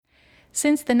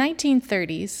Since the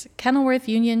 1930s, Kenilworth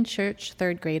Union Church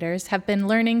third graders have been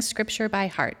learning Scripture by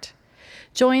heart.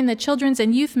 Join the children's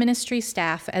and youth ministry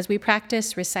staff as we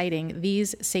practice reciting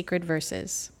these sacred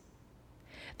verses.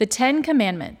 The 10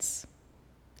 Commandments.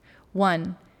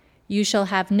 1. You shall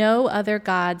have no other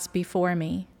gods before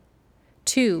me.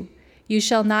 2. You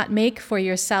shall not make for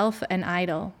yourself an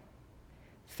idol.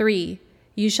 3.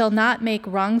 You shall not make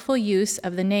wrongful use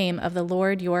of the name of the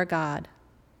Lord your God.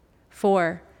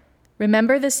 4.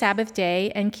 Remember the Sabbath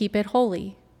day and keep it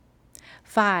holy.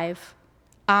 5.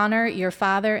 Honor your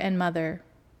father and mother.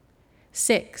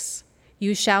 6.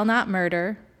 You shall not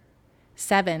murder.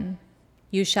 7.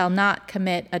 You shall not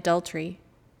commit adultery.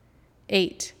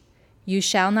 8. You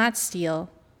shall not steal.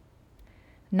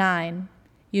 9.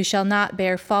 You shall not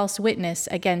bear false witness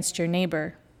against your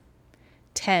neighbor.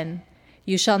 10.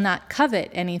 You shall not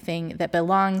covet anything that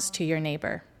belongs to your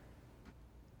neighbor.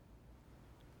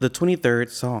 The 23rd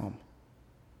Psalm.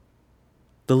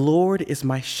 The Lord is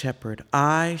my shepherd,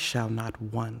 I shall not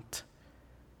want.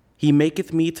 He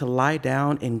maketh me to lie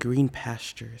down in green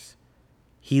pastures.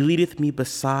 He leadeth me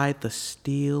beside the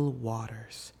still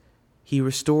waters. He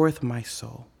restoreth my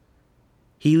soul.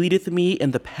 He leadeth me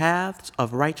in the paths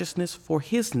of righteousness for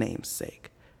his name's sake.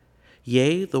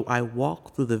 Yea, though I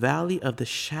walk through the valley of the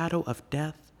shadow of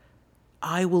death,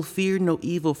 I will fear no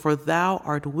evil, for thou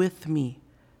art with me.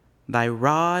 Thy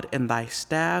rod and thy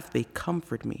staff, they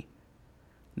comfort me.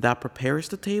 Thou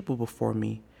preparest a table before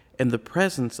me in the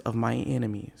presence of my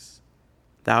enemies.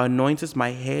 Thou anointest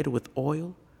my head with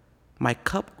oil, my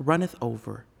cup runneth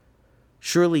over.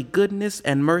 Surely goodness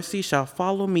and mercy shall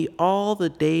follow me all the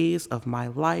days of my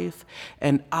life,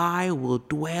 and I will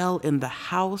dwell in the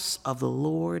house of the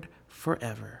Lord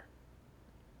forever.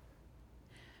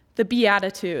 The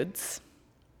Beatitudes.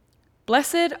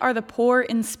 Blessed are the poor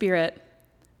in spirit,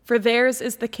 for theirs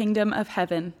is the kingdom of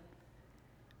heaven.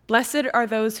 Blessed are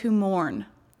those who mourn,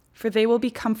 for they will be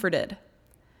comforted.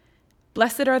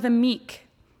 Blessed are the meek,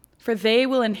 for they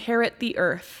will inherit the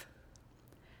earth.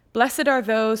 Blessed are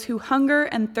those who hunger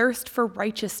and thirst for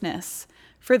righteousness,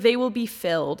 for they will be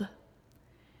filled.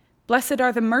 Blessed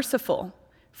are the merciful,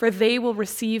 for they will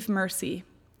receive mercy.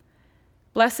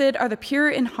 Blessed are the pure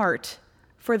in heart,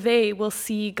 for they will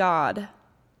see God.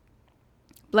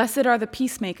 Blessed are the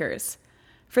peacemakers,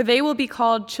 for they will be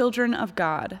called children of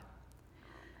God.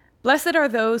 Blessed are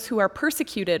those who are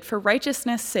persecuted for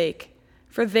righteousness' sake,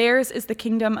 for theirs is the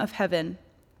kingdom of heaven.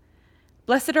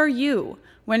 Blessed are you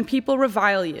when people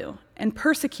revile you and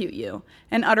persecute you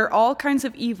and utter all kinds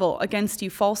of evil against you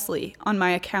falsely on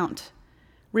my account.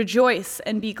 Rejoice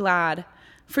and be glad,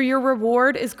 for your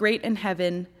reward is great in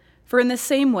heaven, for in the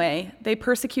same way they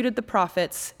persecuted the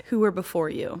prophets who were before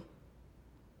you.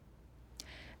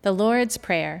 The Lord's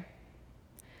Prayer.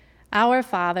 Our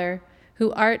Father,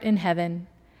 who art in heaven,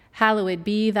 hallowed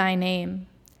be thy name.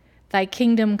 Thy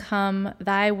kingdom come,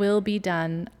 thy will be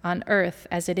done, on earth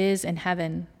as it is in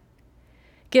heaven.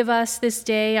 Give us this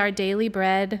day our daily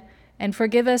bread, and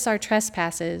forgive us our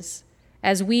trespasses,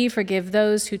 as we forgive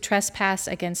those who trespass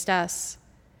against us.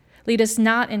 Lead us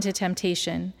not into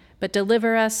temptation, but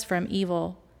deliver us from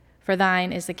evil. For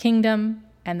thine is the kingdom,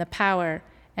 and the power,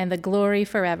 and the glory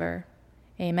forever.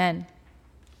 Amen.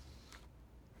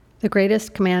 The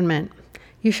greatest commandment.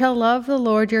 You shall love the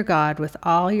Lord your God with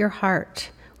all your heart,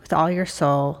 with all your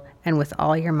soul, and with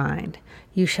all your mind.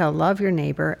 You shall love your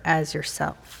neighbor as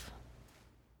yourself.